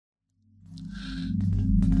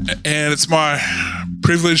And it's my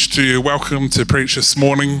privilege to welcome to preach this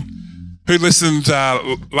morning who listened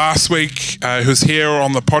last week, who's here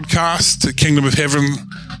on the podcast to Kingdom of Heaven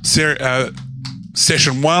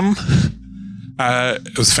session 1.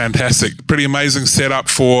 It was fantastic. Pretty amazing setup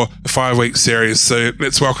for a 5-week series. So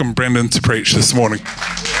let's welcome Brendan to preach this morning.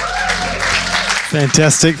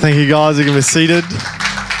 Fantastic. Thank you, guys. You can be seated.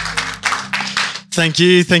 Thank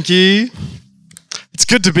you. It's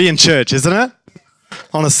good to be in church, isn't it?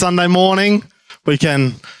 On a Sunday morning, we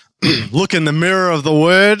can look in the mirror of the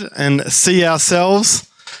Word and see ourselves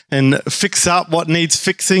and fix up what needs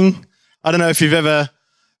fixing. I don't know if you've ever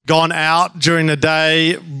gone out during the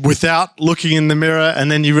day without looking in the mirror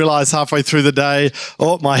and then you realize halfway through the day,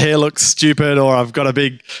 oh, my hair looks stupid, or I've got a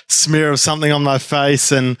big smear of something on my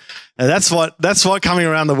face. And that's what coming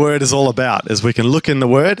around the Word is all about, is we can look in the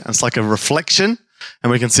Word, and it's like a reflection,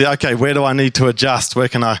 and we can see, okay, where do I need to adjust? Where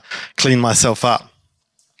can I clean myself up?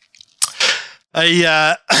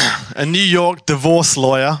 A New York divorce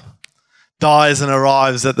lawyer dies and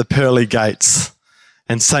arrives at the pearly gates,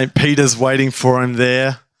 and St. Peter's waiting for him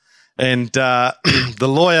there. And the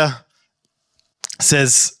lawyer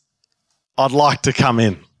says, I'd like to come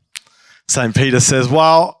in. St. Peter says,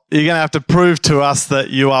 well, you're going to have to prove to us that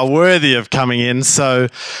you are worthy of coming in. So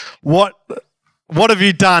what have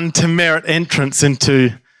you done to merit entrance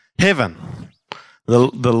into heaven? The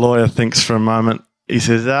lawyer thinks for a moment. He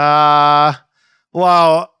says,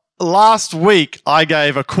 well, last week I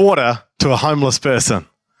gave a quarter to a homeless person.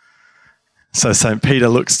 So St. Peter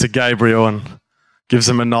looks to Gabriel and gives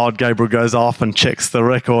him a nod. Gabriel goes off and checks the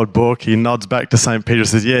record book. He nods back to St. Peter and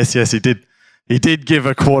says, yes, he did. He did give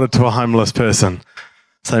a quarter to a homeless person.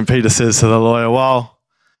 St. Peter says to the lawyer, well,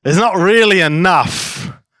 there's not really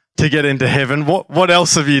enough to get into heaven. What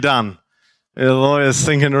else have you done? The lawyer's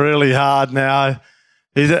thinking really hard now.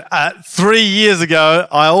 He said, 3 years ago,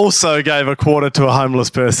 I also gave a quarter to a homeless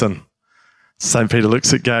person. St. Peter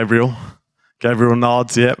looks at Gabriel. Gabriel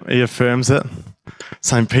nods, yep, he affirms it.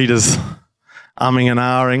 St. Peter's umming and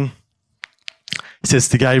ahhing. He says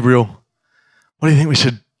to Gabriel, what do you think we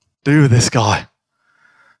should do with this guy?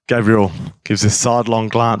 Gabriel gives this sidelong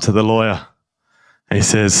glance at the lawyer, and he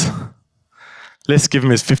says, let's give him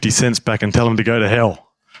his 50 cents back and tell him to go to hell.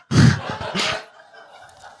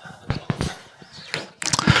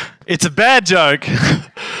 It's a bad joke,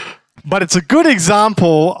 but it's a good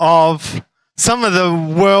example of some of the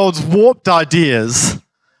world's warped ideas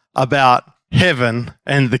about heaven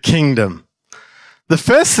and the kingdom. The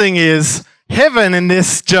first thing is, heaven in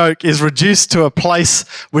this joke is reduced to a place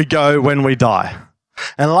we go when we die.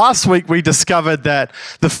 And last week we discovered that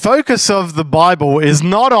the focus of the Bible is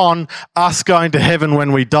not on us going to heaven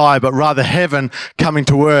when we die, but rather heaven coming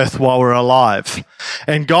to earth while we're alive.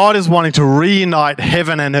 And God is wanting to reunite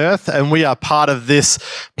heaven and earth, and we are part of this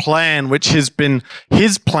plan, which has been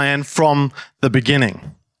his plan from the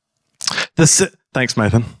beginning. Thanks,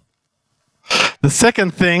 Nathan. The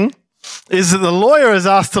second thing is that the lawyer is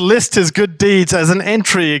asked to list his good deeds as an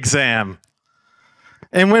entry exam.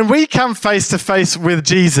 And when we come face to face with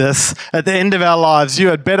Jesus at the end of our lives, you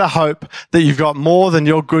had better hope that you've got more than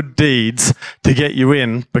your good deeds to get you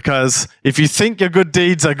in, because if you think your good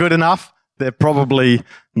deeds are good enough, they're probably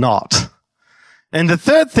not. And the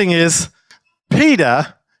third thing is,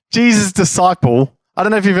 Peter, Jesus' disciple, I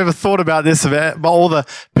don't know if you've ever thought about this, about all the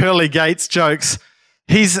pearly gates jokes.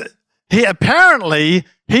 He has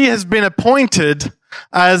been appointed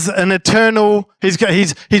as an eternal, he's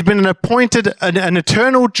been appointed an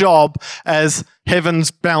eternal job as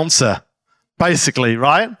heaven's bouncer, basically,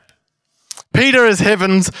 right? Peter is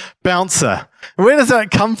heaven's bouncer. Where does that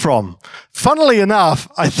come from? Funnily enough,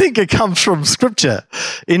 I think it comes from Scripture.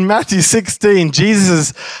 In Matthew 16, Jesus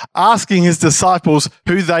is asking his disciples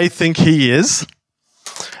who they think he is.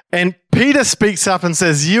 And Peter speaks up and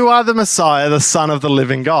says, you are the Messiah, the Son of the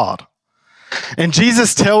living God. And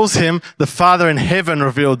Jesus tells him the Father in heaven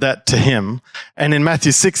revealed that to him. And in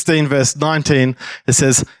Matthew 16, verse 19, it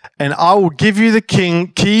says, and I will give you the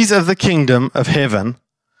keys of the kingdom of heaven.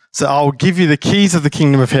 So I will give you the keys of the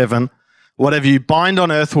kingdom of heaven. Whatever you bind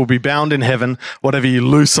on earth will be bound in heaven. Whatever you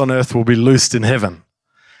loose on earth will be loosed in heaven.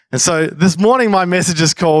 And so this morning my message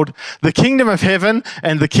is called The Kingdom of Heaven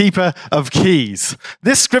and the Keeper of Keys.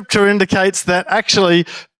 This scripture indicates that actually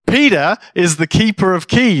Peter is the keeper of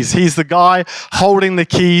keys. He's the guy holding the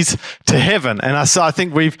keys to heaven. And I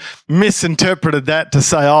think we've misinterpreted that to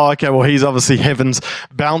say, oh, okay, well, he's obviously heaven's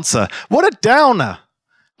bouncer. What a downer.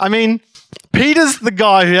 I mean, Peter's the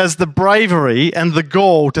guy who has the bravery and the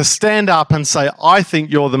gall to stand up and say, I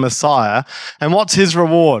think you're the Messiah. And what's his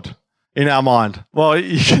reward in our mind? Well,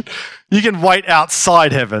 you can wait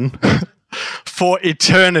outside heaven. for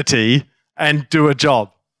eternity and do a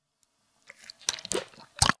job.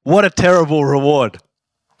 What a terrible reward.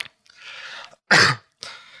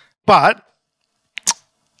 But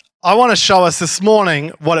I want to show us this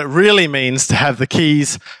morning what it really means to have the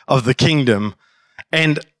keys of the kingdom,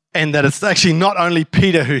 and that it's actually not only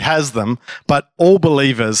Peter who has them, but all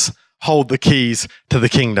believers hold the keys to the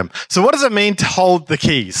kingdom. So what does it mean to hold the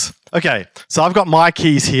keys? Okay, so I've got my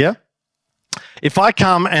keys here. If I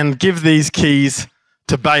come and give these keys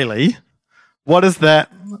to Bailey, what does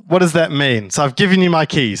that mean? So I've given you my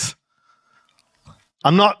keys.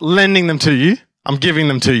 I'm not lending them to you, I'm giving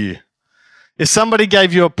them to you. If somebody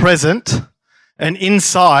gave you a present and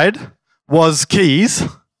inside was keys,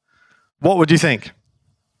 what would you think?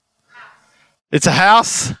 It's a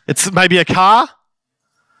house, it's maybe a car.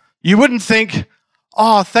 You wouldn't think,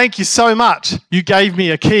 oh, thank you so much, you gave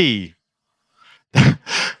me a key.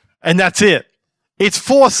 And that's it. It's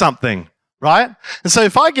for something, right? And so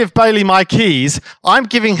if I give Bailey my keys, I'm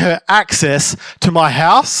giving her access to my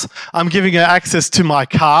house. I'm giving her access to my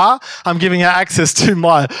car. I'm giving her access to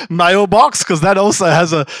my mailbox because that also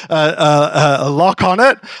has a lock on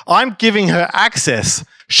it. I'm giving her access.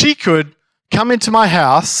 She could come into my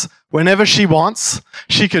house whenever she wants.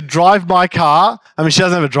 She could drive my car. I mean, she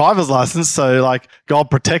doesn't have a driver's license, so like,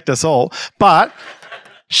 God protect us all. But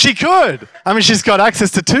she could. I mean, she's got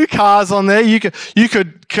access to 2 cars on there. You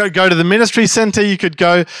could go to the ministry center. You could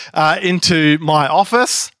go into my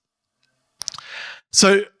office.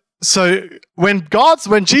 So when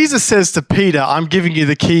Jesus says to Peter, "I'm giving you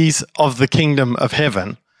the keys of the kingdom of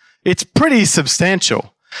heaven," it's pretty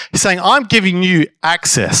substantial. He's saying, "I'm giving you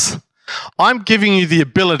access. I'm giving you the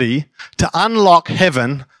ability to unlock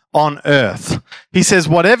heaven on earth." He says,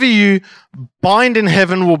 whatever you bind in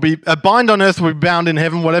heaven will be, bind on earth will be bound in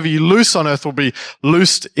heaven. Whatever you loose on earth will be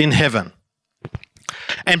loosed in heaven.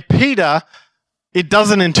 And Peter, it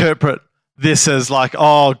doesn't interpret this as like,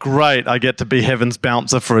 oh, great, I get to be heaven's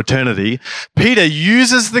bouncer for eternity. Peter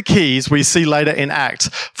uses the keys we see later in Acts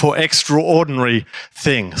for extraordinary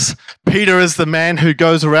things. Peter is the man who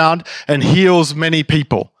goes around and heals many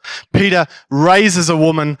people. Peter raises a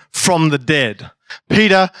woman from the dead.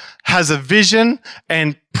 Peter has a vision,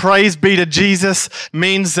 and praise be to Jesus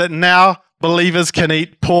means that now believers can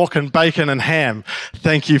eat pork and bacon and ham.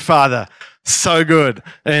 Thank you, Father. So good.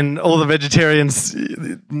 And all the vegetarians,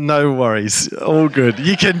 no worries. All good.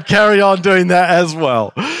 You can carry on doing that as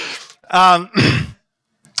well.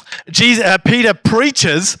 Peter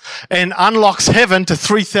preaches and unlocks heaven to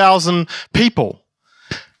 3,000 people.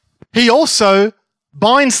 He also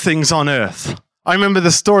binds things on earth. I remember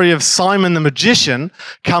the story of Simon the magician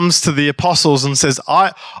comes to the apostles and says,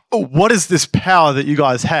 what is this power that you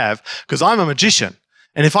guys have? Because I'm a magician.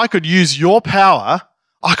 And if I could use your power,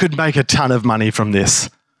 I could make a ton of money from this.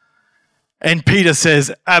 And Peter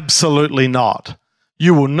says, absolutely not.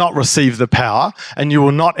 You will not receive the power and you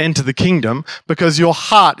will not enter the kingdom because your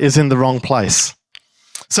heart is in the wrong place.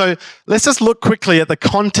 So let's just look quickly at the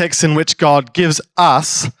context in which God gives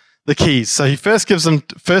us the keys. So he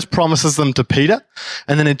first promises them to Peter,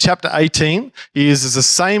 and then in chapter 18, he uses the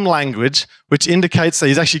same language, which indicates that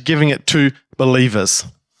he's actually giving it to believers.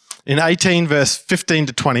 In 18, verse 15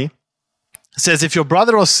 to 20, it says, if your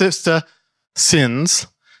brother or sister sins,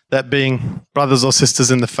 that being brothers or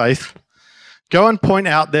sisters in the faith, go and point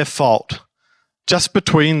out their fault just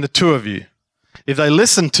between the 2 of you. If they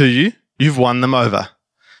listen to you, you've won them over.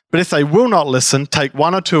 But if they will not listen, take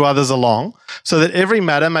 1 or 2 others along, so that every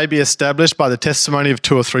matter may be established by the testimony of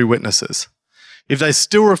 2 or 3 witnesses. If they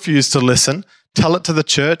still refuse to listen, tell it to the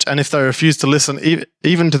church, and if they refuse to listen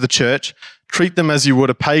even to the church, treat them as you would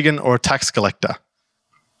a pagan or a tax collector.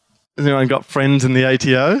 Has anyone got friends in the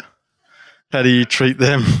ATO? How do you treat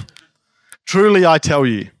them? Truly I tell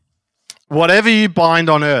you, whatever you bind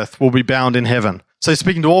on earth will be bound in heaven. So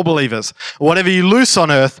speaking to all believers, whatever you loose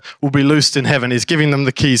on earth will be loosed in heaven. He's giving them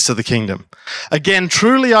the keys to the kingdom. Again,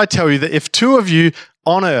 truly I tell you that if 2 of you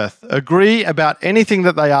on earth agree about anything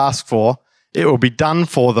that they ask for, it will be done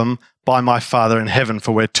for them by my Father in heaven.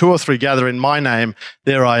 For where 2 or 3 gather in my name,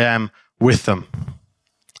 there I am with them.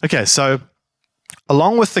 Okay, so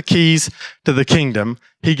along with the keys to the kingdom,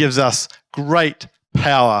 he gives us great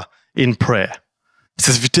power in prayer. He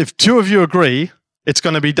says, if 2 of you agree, it's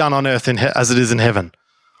going to be done on earth as it is in heaven.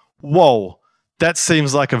 Whoa, that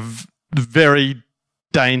seems like a very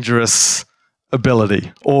dangerous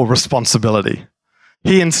ability or responsibility.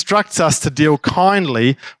 He instructs us to deal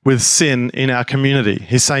kindly with sin in our community.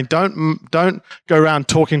 He's saying, don't go around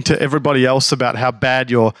talking to everybody else about how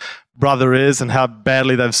bad your brother is and how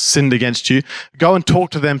badly they've sinned against you. Go and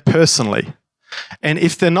talk to them personally. And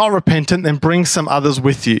if they're not repentant, then bring some others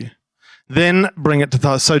with you. then bring it to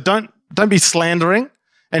the... So don't be slandering.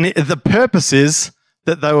 And the purpose is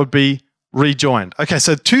that they would be rejoined. Okay,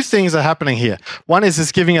 so two things are happening here. One is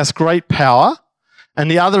he's giving us great power, and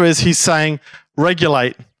the other is he's saying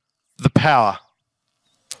regulate the power,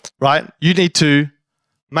 right? You need to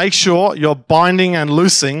make sure you're binding and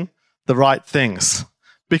loosing the right things,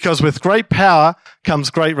 because with great power comes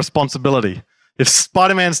great responsibility. If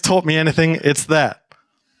Spider-Man's taught me anything, it's that.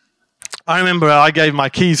 I remember I gave my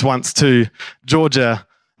keys once to Georgia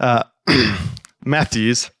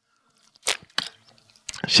Matthews.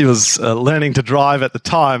 She was learning to drive at the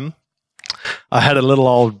time. I had a little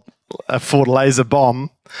old Ford Laser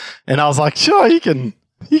Bomb, and I was like, sure, you can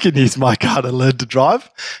use my car to learn to drive.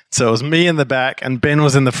 So it was me in the back, and Ben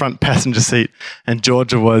was in the front passenger seat, and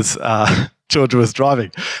Georgia was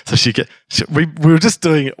driving. So we were just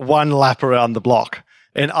doing one lap around the block,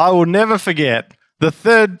 and I will never forget the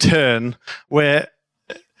third turn where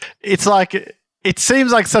it's like it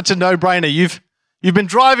seems like such a no-brainer. You've been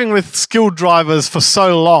driving with skilled drivers for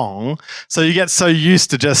so long, so you get so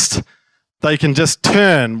used to they can just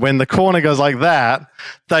turn when the corner goes like that.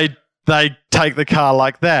 They take the car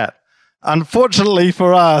like that. Unfortunately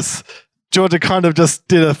for us, Georgia kind of just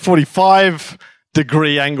did a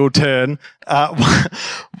 45-degree angle turn.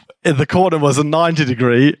 The corner was a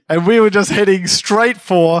 90-degree, and we were just heading straight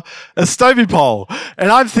for a Stobie pole.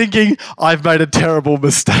 And I'm thinking, I've made a terrible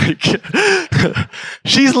mistake.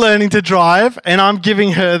 She's learning to drive, and I'm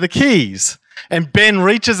giving her the keys. And Ben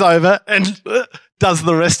reaches over and does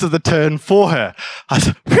the rest of the turn for her. I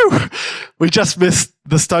said, phew, we just missed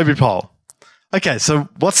the Stobie pole. Okay, so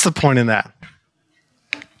what's the point in that?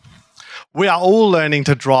 We are all learning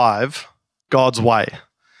to drive God's way.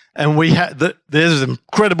 And there's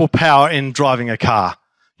incredible power in driving a car.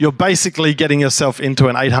 You're basically getting yourself into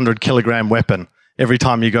an 800-kilogram weapon every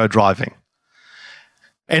time you go driving.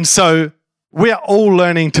 And so we are all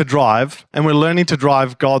learning to drive, and we're learning to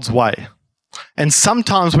drive God's way. And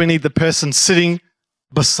sometimes we need the person sitting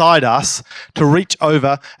beside us to reach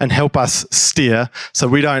over and help us steer so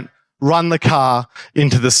we don't run the car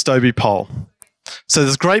into the Stobie pole. So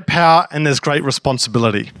there's great power and there's great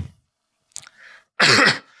responsibility.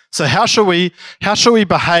 So how shall we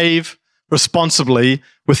behave responsibly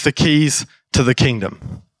with the keys to the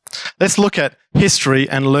kingdom? Let's look at history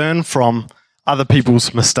and learn from other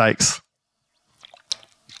people's mistakes.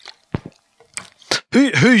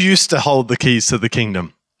 Who used to hold the keys to the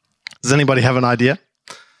kingdom? Does anybody have an idea?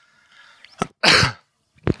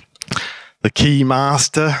 The key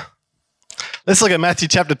master. Let's look at Matthew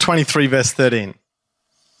chapter 23, verse 13.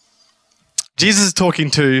 Jesus is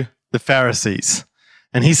talking to the Pharisees.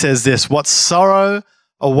 And he says this, "What sorrow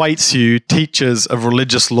awaits you, teachers of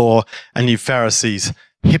religious law, and you Pharisees,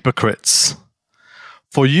 hypocrites.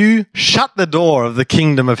 For you shut the door of the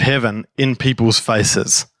kingdom of heaven in people's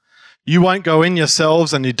faces. You won't go in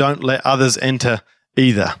yourselves, and you don't let others enter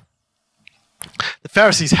either." The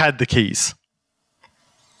Pharisees had the keys.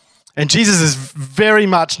 And Jesus is very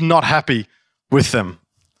much not happy with them.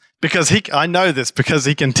 Because I know this because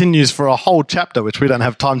he continues for a whole chapter, which we don't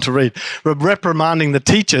have time to read, reprimanding the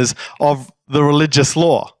teachers of the religious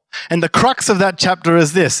law. And the crux of that chapter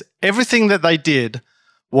is this: everything that they did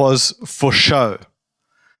was for show.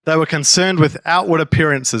 They were concerned with outward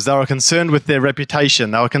appearances. They were concerned with their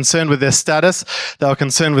reputation. They were concerned with their status. They were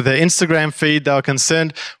concerned with their Instagram feed. They were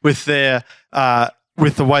concerned with their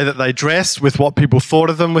with the way that they dressed, with what people thought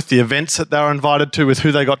of them, with the events that they were invited to, with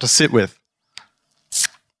who they got to sit with.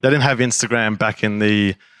 They didn't have Instagram back in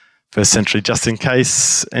the first century, just in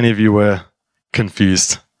case any of you were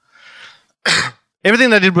confused. Everything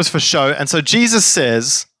they did was for show. And so Jesus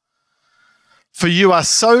says, "For you are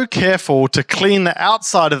so careful to clean the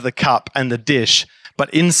outside of the cup and the dish, but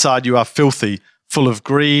inside you are filthy, full of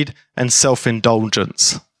greed and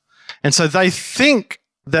self-indulgence." And so they think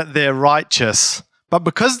that they're righteous, but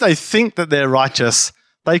because they think that they're righteous,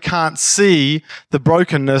 they can't see the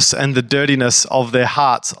brokenness and the dirtiness of their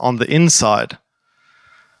hearts on the inside.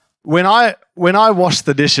 When I wash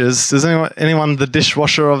the dishes, is anyone the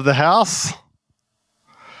dishwasher of the house?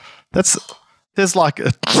 There's like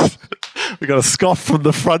we got a scoff from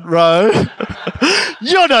the front row.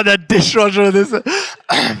 You're not a dishwasher of this.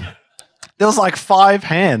 There was like 5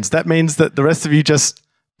 hands. That means that the rest of you just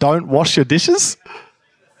don't wash your dishes.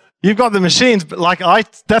 You've got the machines, but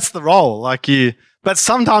that's the role. But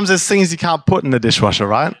sometimes there's things you can't put in the dishwasher,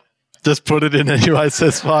 right? Just put it in anyway, so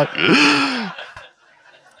it's fine.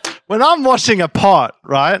 When I'm washing a pot,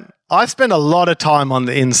 right, I spend a lot of time on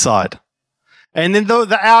the inside. And then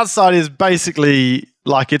the outside is basically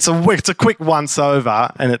like it's a quick once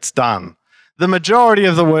over and it's done. The majority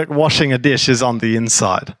of the work washing a dish is on the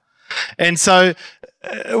inside. And so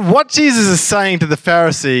what Jesus is saying to the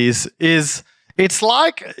Pharisees is, it's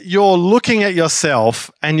like you're looking at yourself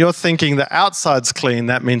and you're thinking the outside's clean,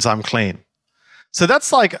 that means I'm clean. So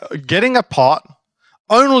that's like getting a pot,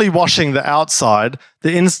 only washing the outside.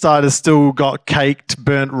 The inside has still got caked,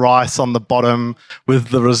 burnt rice on the bottom with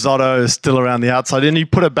the risotto still around the outside. And you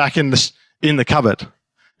put it back in the cupboard.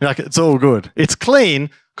 You're like, it's all good. It's clean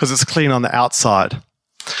because it's clean on the outside.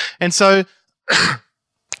 And so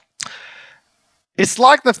it's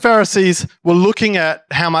like the Pharisees were looking at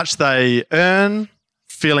how much they earn,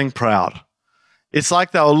 feeling proud. It's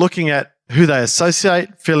like they were looking at who they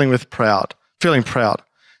associate, feeling proud.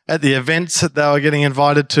 At the events that they were getting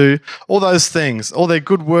invited to, all those things, all their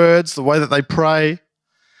good words, the way that they pray.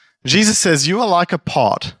 Jesus says, you are like a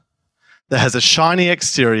pot that has a shiny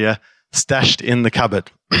exterior stashed in the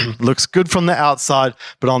cupboard. Looks good from the outside,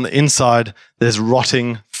 but on the inside, there's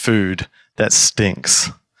rotting food that stinks.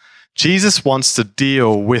 Jesus wants to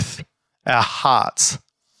deal with our hearts,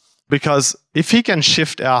 because if he can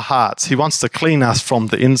shift our hearts, he wants to clean us from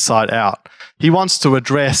the inside out. He wants to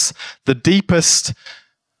address the deepest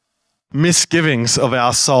misgivings of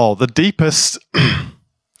our soul, the deepest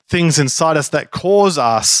things inside us that cause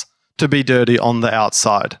us to be dirty on the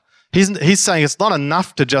outside. He's saying it's not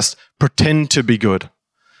enough to just pretend to be good.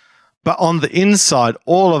 But on the inside,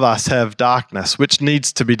 all of us have darkness, which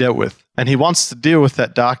needs to be dealt with. And he wants to deal with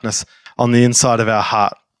that darkness on the inside of our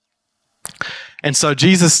heart. And so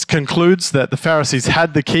Jesus concludes that the Pharisees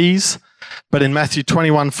had the keys, but in Matthew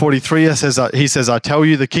 21:43, he says, I tell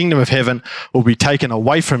you, the kingdom of heaven will be taken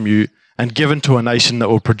away from you and given to a nation that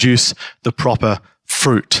will produce the proper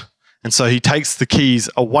fruit. And so he takes the keys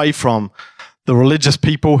away from the religious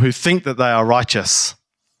people who think that they are righteous,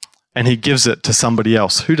 and he gives it to somebody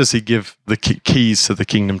else. Who does he give the keys to the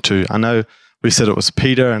kingdom to? I know we said it was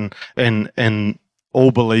Peter and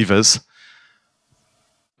all believers.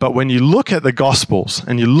 But when you look at the Gospels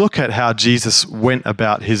and you look at how Jesus went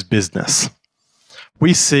about his business,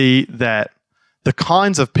 we see that the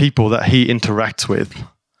kinds of people that he interacts with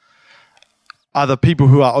are the people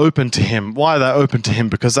who are open to him. Why are they open to him?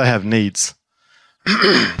 Because they have needs.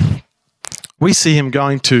 We see him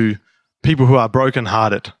going to people who are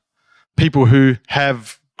brokenhearted, people who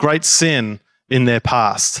have great sin in their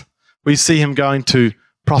past. We see him going to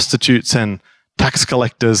prostitutes and tax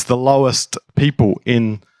collectors, the lowest people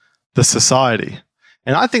in the society.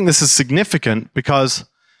 And I think this is significant because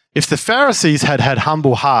if the Pharisees had had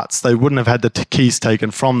humble hearts, they wouldn't have had the keys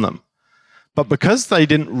taken from them. But because they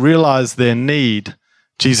didn't realize their need,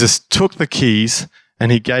 Jesus took the keys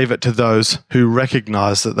and he gave it to those who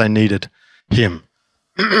recognized that they needed him.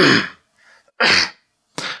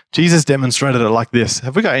 Jesus demonstrated it like this.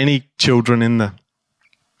 Have we got any children in the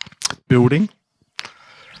building?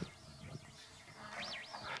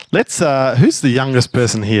 Who's the youngest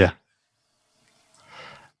person here?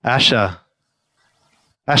 Asher.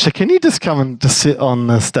 Asher, can you just come and just sit on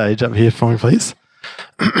the stage up here for me, please?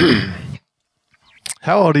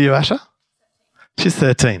 How old are you, Asher? She's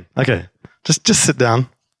 13. Okay. Just sit down,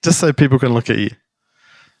 just so people can look at you.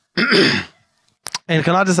 And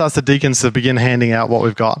can I just ask the deacons to begin handing out what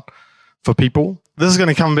we've got for people? This is going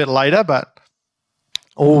to come a bit later, but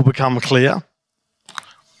all will become clear.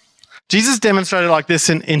 Jesus demonstrated like this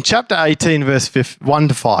in chapter 18, verse 1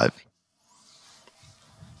 to 5.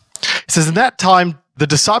 It says, in that time, the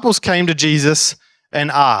disciples came to Jesus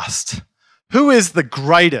and asked, who is the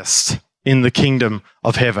greatest in the kingdom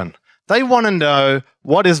of heaven? They want to know,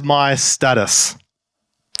 what is my status?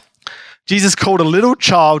 Jesus called a little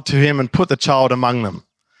child to him and put the child among them.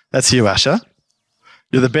 That's you, Asher.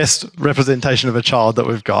 You're the best representation of a child that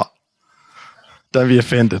we've got. Don't be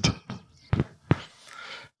offended.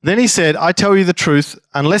 Then he said, I tell you the truth,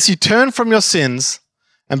 unless you turn from your sins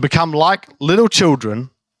and become like little children,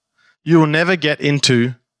 you will never get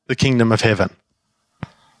into the kingdom of heaven.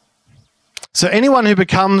 So anyone who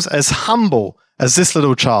becomes as humble as this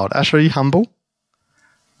little child. Asher, are you humble?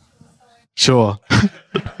 Sure.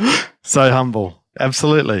 So humble.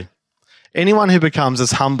 Absolutely. Anyone who becomes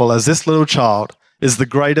as humble as this little child is the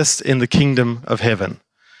greatest in the kingdom of heaven.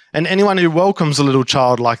 And anyone who welcomes a little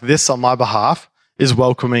child like this on my behalf is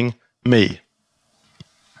welcoming me.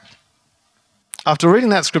 After reading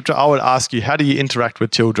that scripture, I would ask you, how do you interact with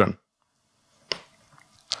children?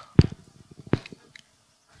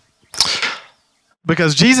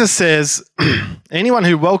 Because Jesus says, anyone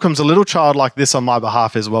who welcomes a little child like this on my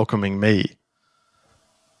behalf is welcoming me.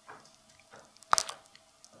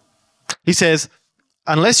 He says,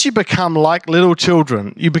 unless you become like little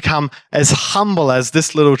children, you become as humble as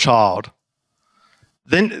this little child,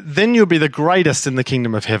 then you'll be the greatest in the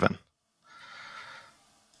kingdom of heaven.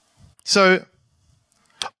 So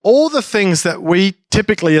all the things that we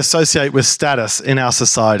typically associate with status in our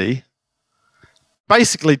society,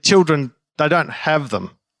 basically children, they don't have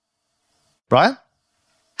them, right?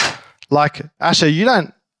 Like, Asher, you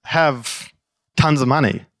don't have tons of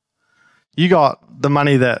money. You got the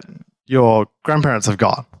money that your grandparents have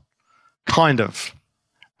got, kind of,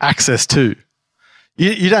 access to.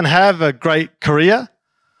 You don't have a great career.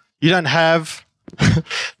 You don't have...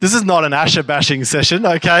 This is not an Asher bashing session,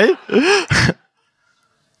 okay?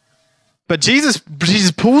 But Jesus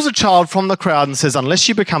pulls a child from the crowd and says, unless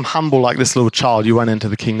you become humble like this little child, you won't enter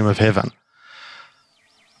the kingdom of heaven.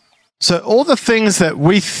 So all the things that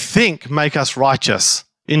we think make us righteous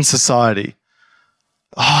in society.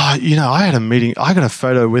 I had a meeting, I got a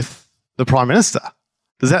photo with the Prime Minister.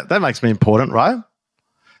 That makes me important, right?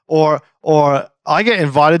 Or I get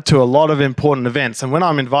invited to a lot of important events, and when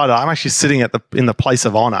I'm invited, I'm actually sitting in the place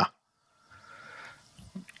of honor.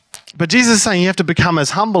 But Jesus is saying you have to become as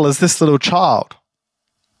humble as this little child.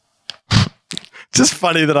 Just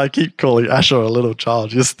funny that I keep calling Asher a little child,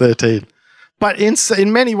 just 13. But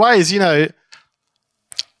in many ways, you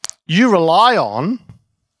rely on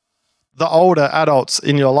the older adults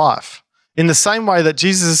in your life. In the same way that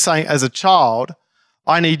Jesus is saying, as a child,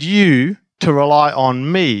 I need you to rely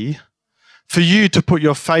on me, for you to put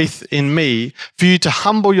your faith in me, for you to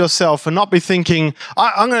humble yourself and not be thinking,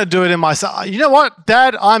 I'm going to do it in myself. You know what,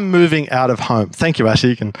 Dad? I'm moving out of home. Thank you, Ashley.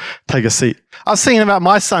 You can take a seat. I was thinking about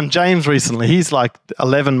my son, James, recently. He's like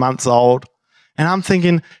 11 months old. And I'm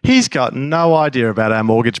thinking, he's got no idea about our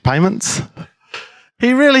mortgage payments.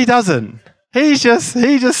 He really doesn't. He's just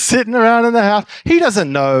sitting around in the house. He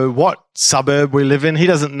doesn't know what suburb we live in. He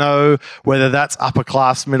doesn't know whether that's upper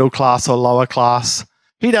class, middle class, or lower class.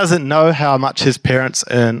 He doesn't know how much his parents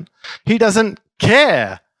earn. He doesn't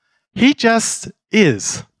care. He just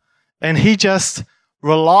is. And he just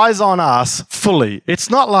relies on us fully.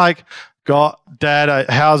 It's not like, God, Dad,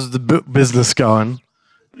 how's the business going?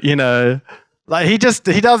 Like he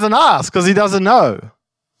doesn't ask because he doesn't know.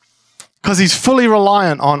 Because he's fully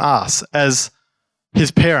reliant on us as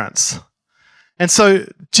his parents. And so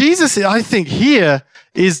Jesus, I think, here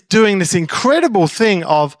is doing this incredible thing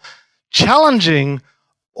of challenging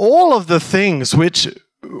all of the things which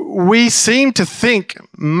we seem to think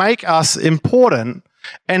make us important,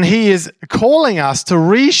 and he is calling us to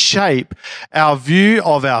reshape our view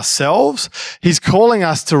of ourselves. He's calling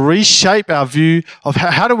us to reshape our view of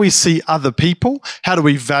how do we see other people, how do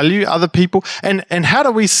we value other people, and how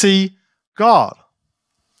do we see God.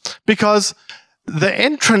 Because the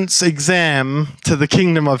entrance exam to the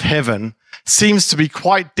kingdom of heaven seems to be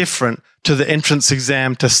quite different to the entrance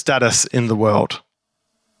exam to status in the world.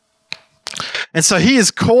 And so he is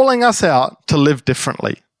calling us out to live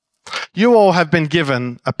differently. You all have been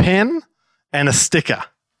given a pen and a sticker.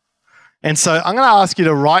 And so I'm going to ask you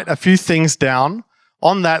to write a few things down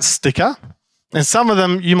on that sticker. And some of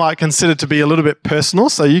them you might consider to be a little bit personal.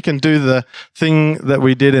 So you can do the thing that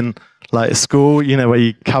we did in like school, where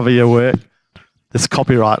you cover your work. This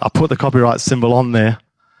copyright. I put the copyright symbol on there.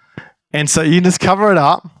 And so you just cover it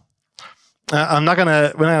up. We're not going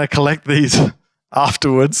to collect these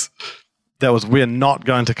afterwards. We're not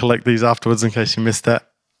going to collect these afterwards in case you missed that.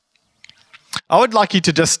 I would like you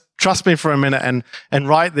to just trust me for a minute and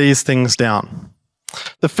write these things down.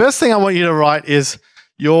 The first thing I want you to write is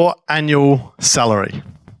your annual salary.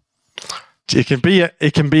 It can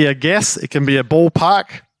be a guess. It can be a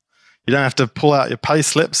ballpark. You don't have to pull out your pay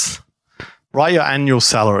slips. Write your annual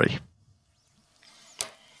salary.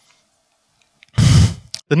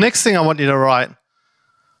 The next thing I want you to write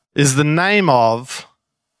is the name of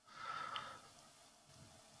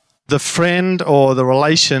the friend or the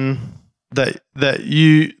relation that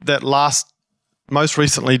most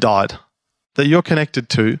recently died, that you're connected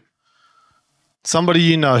to, somebody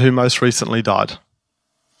you know who most recently died.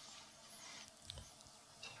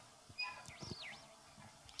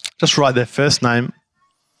 Just write their first name.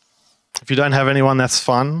 If you don't have anyone, that's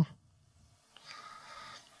fun.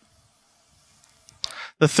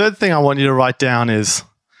 The third thing I want you to write down is,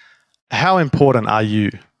 how important are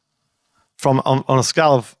you? On a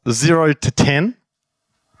scale of 0 to 10,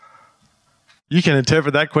 you can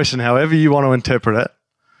interpret that question however you want to interpret it.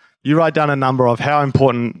 You write down a number of how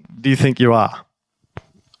important do you think you are.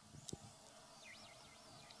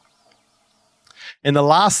 And the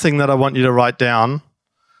last thing that I want you to write down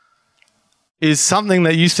is something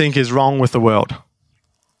that you think is wrong with the world.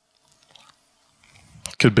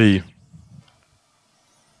 Could be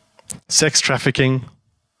sex trafficking,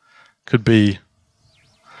 could be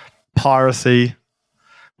piracy,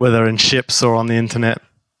 whether in ships or on the internet.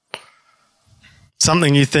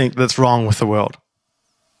 Something you think that's wrong with the world.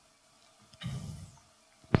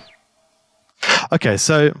 Okay,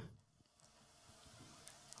 so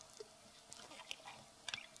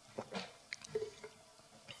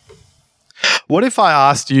what if I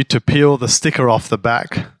asked you to peel the sticker off the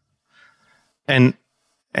back and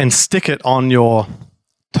stick it on your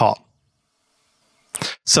top,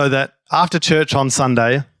 so that after church on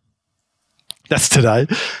Sunday, that's today,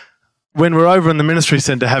 when we're over in the ministry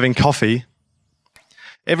centre having coffee,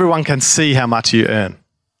 everyone can see how much you earn.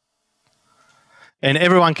 And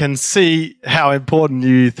everyone can see how important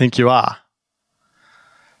you think you are.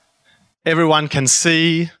 Everyone can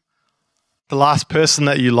see the last person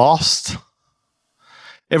that you lost.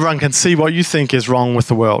 Everyone can see what you think is wrong with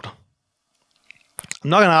the world.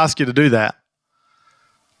 I'm not going to ask you to do that.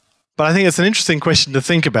 But I think it's an interesting question to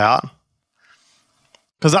think about.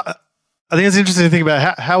 Because I think it's interesting to think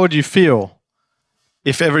about how would you feel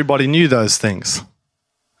if everybody knew those things?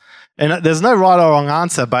 And there's no right or wrong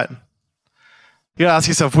answer, but you gotta ask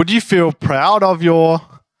yourself, would you feel proud of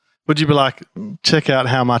would you be like, check out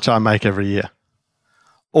how much I make every year?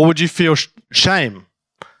 Or would you feel shame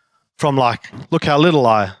from like, look how little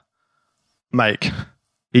I make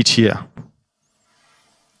each year?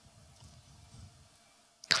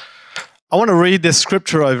 I want to read this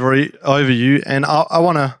scripture over you, and I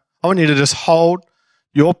want you to just hold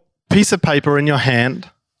your piece of paper in your hand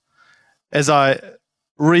as I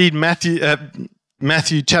read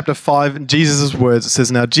Matthew chapter 5, Jesus' words. It says,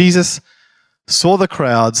 "Now Jesus saw the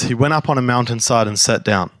crowds. He went up on a mountainside and sat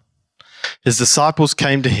down. His disciples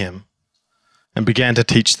came to him and began to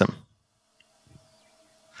teach them."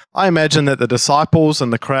 I imagine that the disciples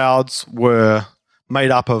and the crowds were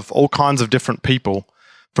made up of all kinds of different people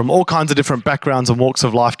from all kinds of different backgrounds and walks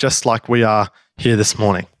of life, just like we are here this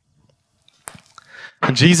morning.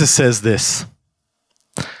 And Jesus says this,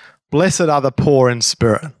 "Blessed are the poor in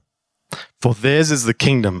spirit, for theirs is the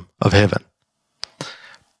kingdom of heaven.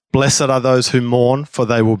 Blessed are those who mourn, for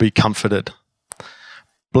they will be comforted.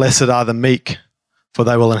 Blessed are the meek, for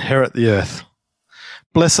they will inherit the earth.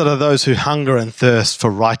 Blessed are those who hunger and thirst for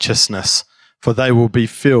righteousness, for they will be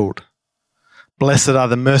filled. Blessed are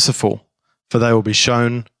the merciful, for they will be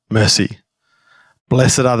shown mercy.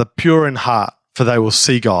 Blessed are the pure in heart, for they will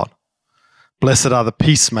see God. Blessed are the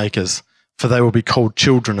peacemakers, for they will be called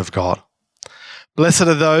children of God. Blessed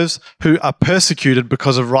are those who are persecuted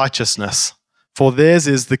because of righteousness, for theirs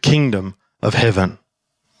is the kingdom of heaven.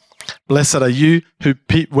 Blessed are you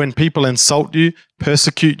when people insult you,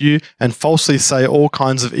 persecute you, and falsely say all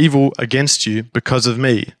kinds of evil against you because of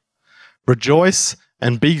me. Rejoice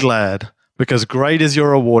and be glad, because great is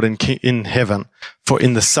your reward in heaven, for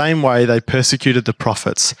in the same way they persecuted the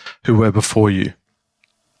prophets who were before you."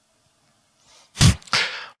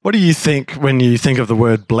 What do you think when you think of the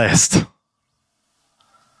word blessed?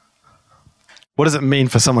 What does it mean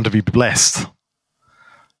for someone to be blessed?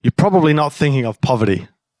 You're probably not thinking of poverty,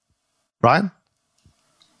 right?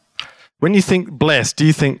 When you think blessed, do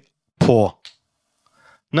you think poor?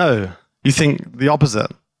 No, you think the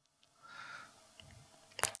opposite.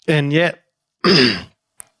 And yet,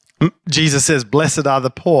 Jesus says, "Blessed are the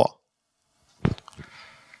poor."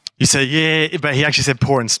 You say, yeah, but he actually said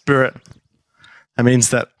poor in spirit. That means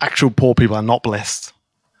that actual poor people are not blessed.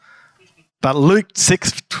 But Luke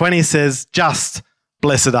 6:20 says, just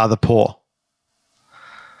blessed are the poor.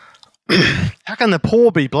 How can the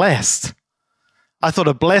poor be blessed? I thought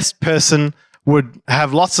a blessed person would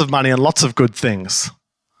have lots of money and lots of good things.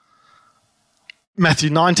 Matthew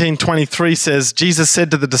 19:23 says, Jesus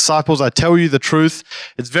said to the disciples, "I tell you the truth,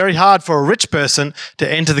 it's very hard for a rich person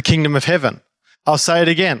to enter the kingdom of heaven." I'll say it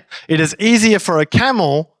again. It is easier for a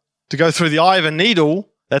camel to go through the eye of a needle,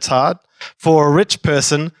 that's hard, for a rich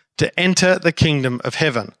person to enter the kingdom of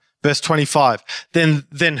heaven. Verse 25,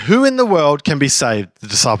 then who in the world can be saved? The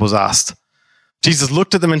disciples asked. Jesus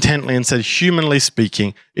looked at them intently and said, "Humanly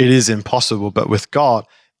speaking, it is impossible, but with God,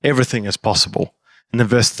 everything is possible." And then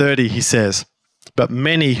verse 30, he says, "But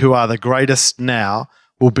many who are the greatest now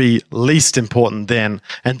will be least important then,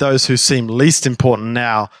 and those who seem least important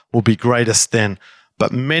now will be greatest then.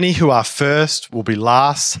 But many who are first will be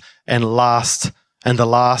last, and the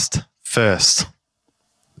last first."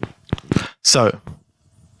 So,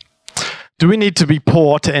 do we need to be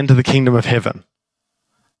poor to enter the kingdom of heaven?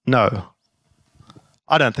 No.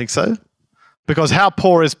 I don't think so. Because how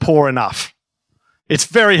poor is poor enough? It's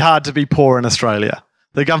very hard to be poor in Australia.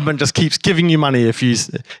 The government just keeps giving you money if you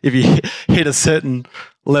hit a certain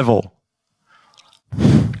level.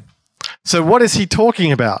 So what is he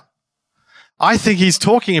talking about? I think he's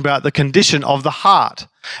talking about the condition of the heart.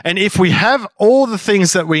 And if we have all the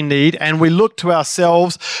things that we need and we look to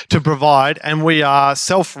ourselves to provide and we are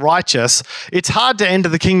self-righteous, it's hard to enter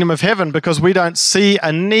the kingdom of heaven because we don't see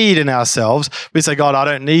a need in ourselves. We say, God, I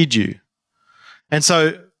don't need you. And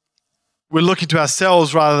so we're looking to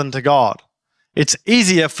ourselves rather than to God. It's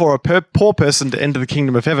easier for a poor person to enter the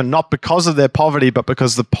kingdom of heaven, not because of their poverty, but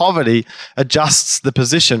because the poverty adjusts the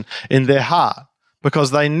position in their heart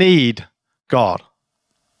because they need God.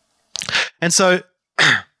 And so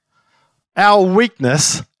our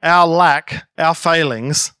weakness, our lack, our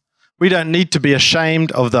failings, we don't need to be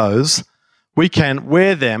ashamed of those. We can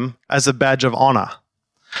wear them as a badge of honor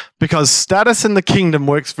because status in the kingdom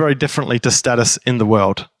works very differently to status in the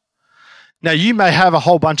world. Now, you may have a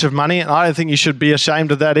whole bunch of money, and I don't think you should be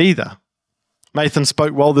ashamed of that either. Nathan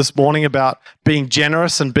spoke well this morning about being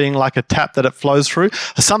generous and being like a tap that it flows through.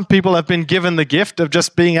 Some people have been given the gift of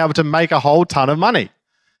just being able to make a whole ton of money,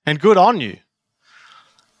 and good on you.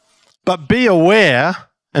 But be aware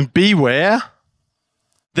and beware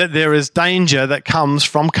that there is danger that comes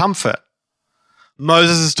from comfort.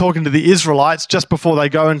 Moses is talking to the Israelites just before they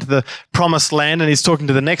go into the promised land, and he's talking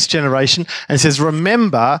to the next generation and says,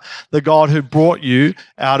 remember the God who brought you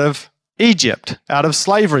out of Egypt, out of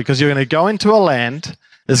slavery, because you're going to go into a land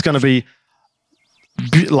that's going to be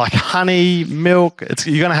like honey, milk.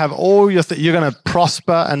 You're going to have all your you're going to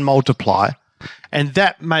prosper and multiply, and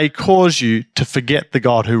that may cause you to forget the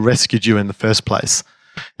God who rescued you in the first place.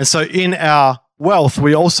 And so in our wealth,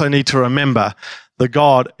 we also need to remember the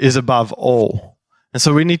God is above all. And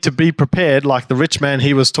so we need to be prepared, like the rich man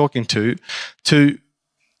he was talking to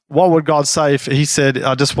what would God say if he said,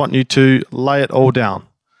 I just want you to lay it all down?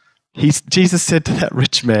 Jesus said to that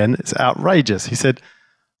rich man, it's outrageous. He said,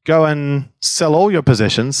 go and sell all your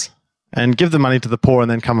possessions and give the money to the poor and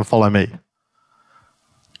then come and follow me.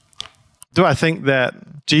 Do I think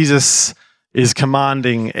that Jesus is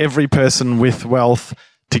commanding every person with wealth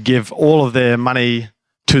to give all of their money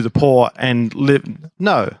to the poor and live?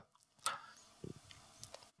 No.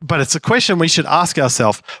 But it's a question we should ask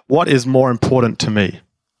ourselves, what is more important to me?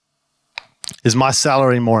 Is my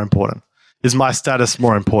salary more important? Is my status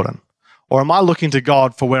more important? Or am I looking to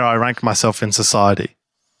God for where I rank myself in society?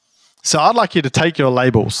 So I'd like you to take your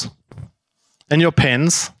labels and your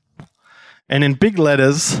pens and in big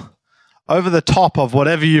letters over the top of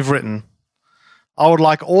whatever you've written, I would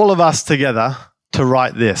like all of us together to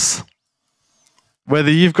write this. Whether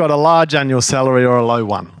you've got a large annual salary or a low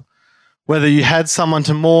one. Whether you had someone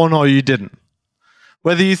to mourn or you didn't.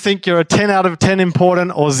 Whether you think you're a 10 out of 10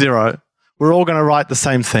 important or 0, we're all going to write the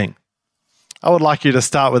same thing. I would like you to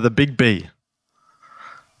start with a big B.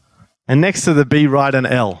 And next to the B, write an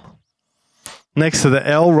L. Next to the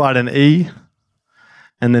L, write an E.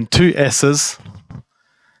 And then 2 S's.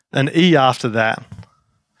 An E after that.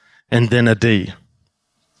 And then a D.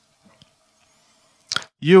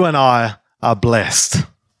 You and I are blessed.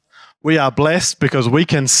 We are blessed because we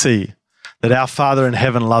can see that our Father in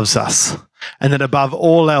heaven loves us and that above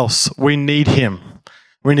all else, we need Him.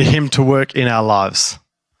 We need Him to work in our lives.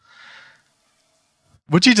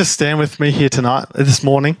 Would you just stand with me here tonight, this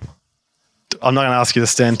morning? I'm not going to ask you to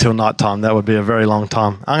stand till night time. That would be a very long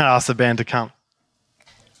time. I'm going to ask the band to come.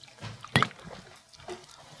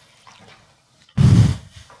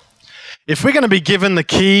 If we're going to be given the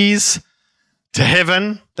keys to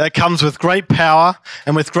heaven, that comes with great power,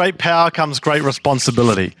 and with great power comes great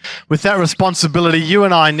responsibility. With that responsibility, you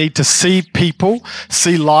and I need to see people,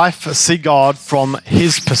 see life, see God from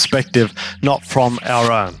His perspective, not from our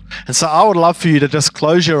own. And so I would love for you to just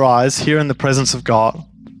close your eyes here in the presence of God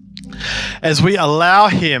as we allow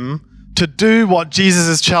Him to do what Jesus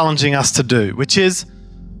is challenging us to do, which is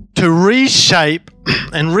to reshape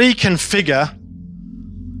and reconfigure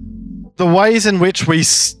the ways in which we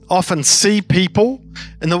often see people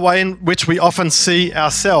and the way in which we often see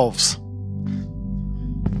ourselves.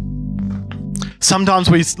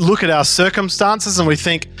 Sometimes we look at our circumstances and we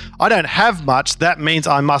think, I don't have much, that means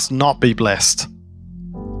I must not be blessed.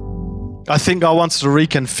 I think God wants to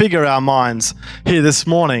reconfigure our minds here this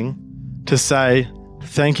morning to say,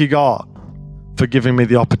 thank you, God, for giving me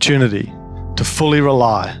the opportunity to fully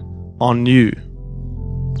rely on you.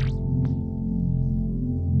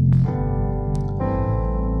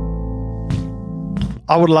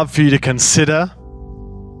 I would love for you to consider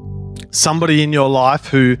somebody in your life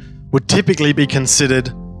who would typically be considered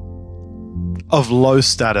of low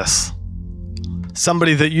status.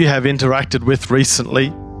 Somebody that you have interacted with recently.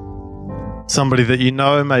 Somebody that you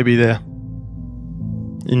know, maybe they're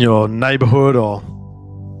in your neighborhood or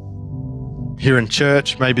here in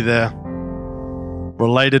church. Maybe they're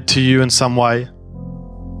related to you in some way.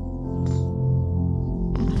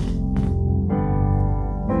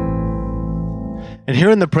 And here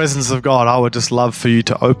in the presence of God, I would just love for you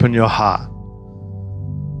to open your heart,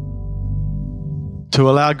 to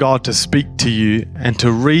allow God to speak to you and to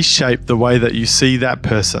reshape the way that you see that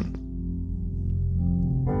person.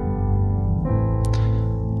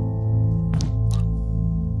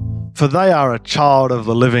 For they are a child of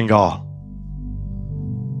the living God.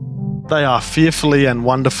 They are fearfully and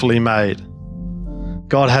wonderfully made.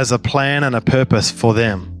 God has a plan and a purpose for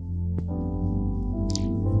them.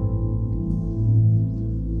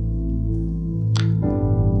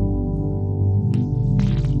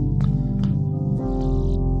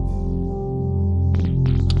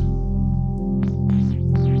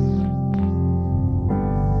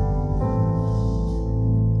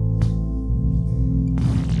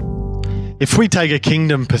 If we take a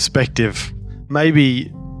kingdom perspective,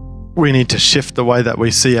 maybe we need to shift the way that we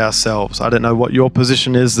see ourselves. I don't know what your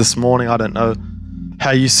position is this morning. I don't know how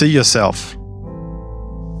you see yourself.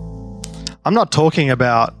 I'm not talking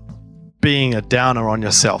about being a downer on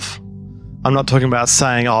yourself. I'm not talking about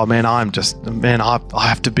saying, oh man, I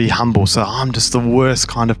have to be humble, so I'm just the worst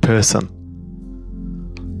kind of person.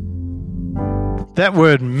 That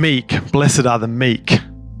word meek, blessed are the meek.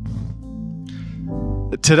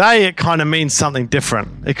 Today it kind of means something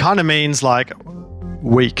different. It kind of means like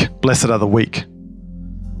weak. Blessed are the weak.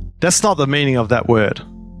 That's not the meaning of that word.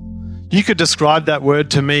 You could describe that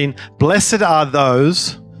word to mean blessed are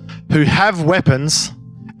those who have weapons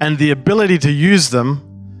and the ability to use them,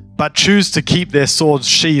 but choose to keep their swords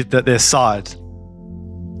sheathed at their side.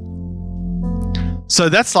 So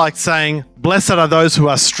that's like saying, blessed are those who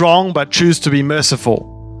are strong but choose to be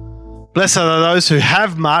merciful. Blessed are those who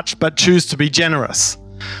have much but choose to be generous.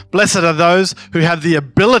 Blessed are those who have the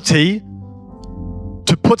ability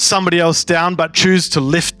to put somebody else down but choose to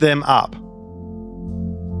lift them up.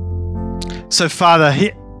 So Father,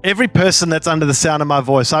 every person that's under the sound of my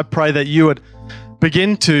voice, I pray that you would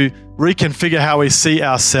begin to reconfigure how we see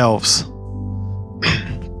ourselves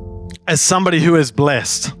as somebody who is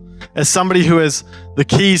blessed, as somebody who has the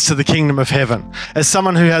keys to the kingdom of heaven, as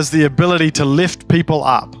someone who has the ability to lift people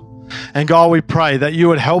up. And God, we pray that you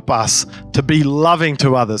would help us to be loving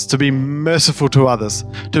to others, to be merciful to others,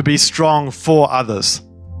 to be strong for others.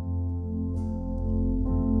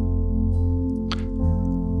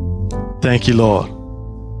 Thank you, Lord.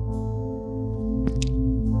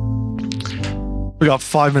 We got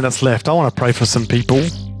 5 minutes left. I want to pray for some people.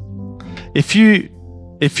 If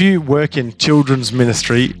you work in children's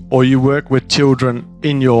ministry, or you work with children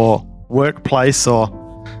in your workplace, or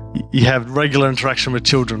you have regular interaction with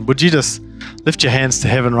children, would you just lift your hands to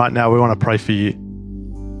heaven right now? We want to pray for you.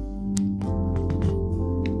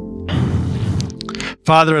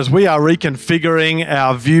 Father, as we are reconfiguring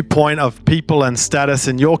our viewpoint of people and status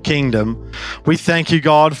in your kingdom, we thank you,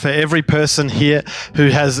 God, for every person here who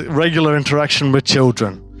has regular interaction with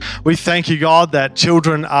children. We thank you, God, that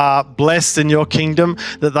children are blessed in your kingdom,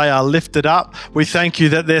 that they are lifted up. We thank you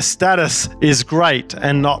that their status is great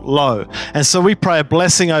and not low. And so we pray a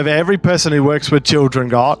blessing over every person who works with children,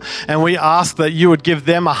 God. And we ask that you would give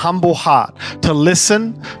them a humble heart to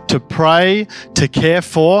listen, to pray, to care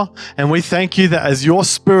for. And we thank you that as your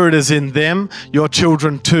spirit is in them, your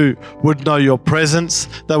children too would know your presence,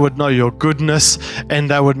 they would know your goodness, and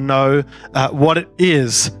they would know what it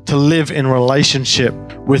is to live in relationship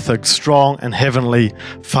with a strong and heavenly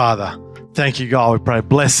Father. Thank you, God. We pray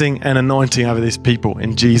blessing and anointing over these people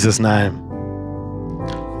in Jesus' name.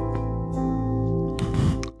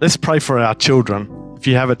 Let's pray for our children. If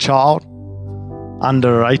you have a child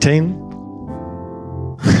under 18,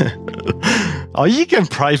 oh, you can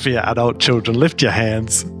pray for your adult children. Lift your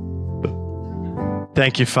hands.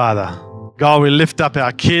 Thank you, Father. God, we lift up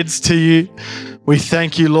our kids to you. We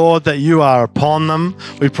thank you, Lord, that you are upon them.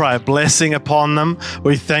 We pray a blessing upon them.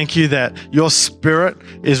 We thank you that your spirit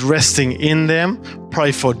is resting in them.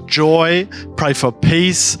 Pray for joy, pray for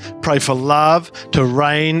peace, pray for love to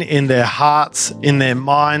reign in their hearts, in their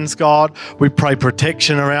minds, God. We pray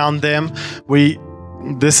protection around them.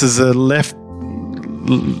 This is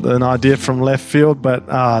an idea from left field, but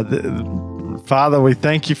Father, we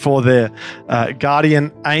thank you for their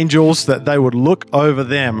guardian angels, that they would look over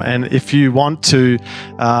them. And if you want to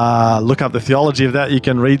look up the theology of that, you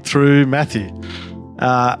can read through Matthew.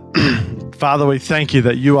 Father, we thank you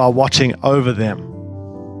that you are watching over them.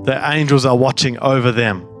 The angels are watching over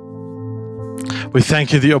them. We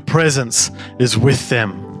thank you that your presence is with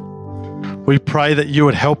them. We pray that you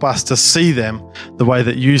would help us to see them the way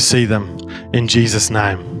that you see them, in Jesus'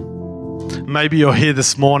 name. Maybe you're here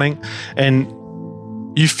this morning and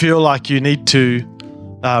you feel like you need to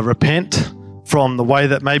repent from the way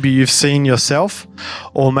that maybe you've seen yourself,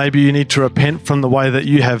 or maybe you need to repent from the way that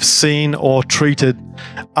you have seen or treated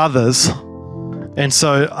others. And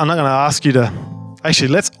so I'm not going to ask you to, actually,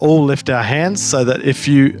 let's all lift our hands so that if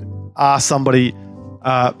you are somebody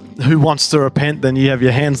who wants to repent, then you have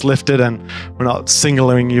your hands lifted and we're not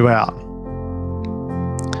singling you out.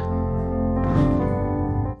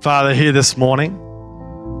 Father, here this morning,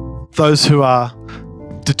 those who are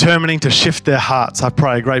determining to shift their hearts, I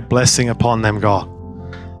pray a great blessing upon them, God.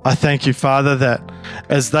 I thank you, Father, that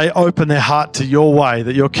as they open their heart to your way,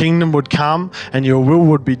 that your kingdom would come and your will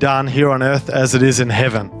would be done here on earth as it is in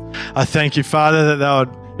heaven. I thank you, Father, that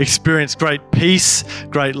they would experience great peace,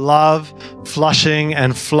 great love, flushing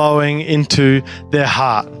and flowing into their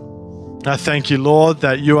heart. I thank you, Lord,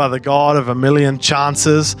 that you are the God of a million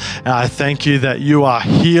chances. And I thank you that you are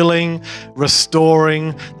healing,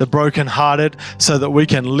 restoring the brokenhearted so that we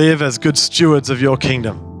can live as good stewards of your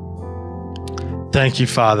kingdom. Thank you,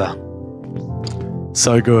 Father.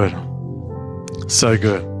 So good. So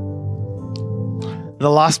good. The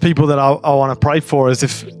last people that I want to pray for is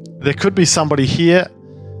if there could be somebody here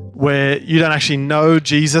where you don't actually know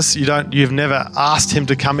Jesus, you've never asked him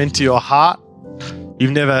to come into your heart.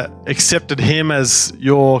 You've never accepted him as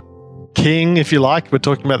your king, if you like. We're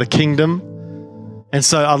talking about the kingdom. And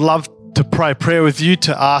so I'd love to pray a prayer with you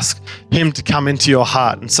to ask him to come into your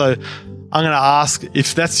heart. And so I'm going to ask,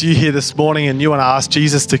 if that's you here this morning and you want to ask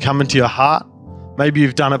Jesus to come into your heart, maybe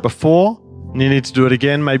you've done it before and you need to do it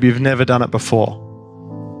again. Maybe you've never done it before.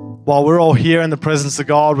 While we're all here in the presence of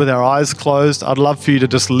God with our eyes closed, I'd love for you to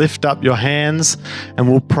just lift up your hands and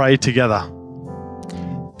we'll pray together.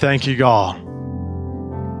 Thank you, God.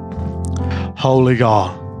 Holy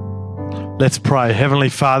God, let's pray. Heavenly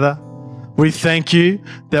Father, we thank you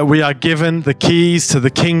that we are given the keys to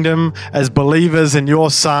the kingdom as believers in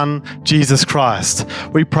your Son, Jesus Christ.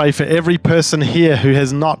 We pray for every person here who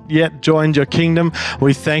has not yet joined your kingdom.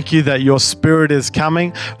 We thank you that your Spirit is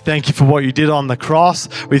coming. Thank you for what you did on the cross.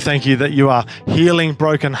 We thank you that you are healing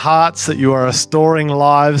broken hearts, that you are restoring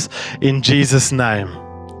lives in Jesus' name.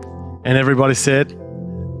 And everybody said,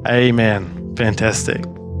 Amen. Fantastic.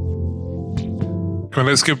 Come on,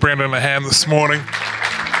 let's give Brandon a hand this morning.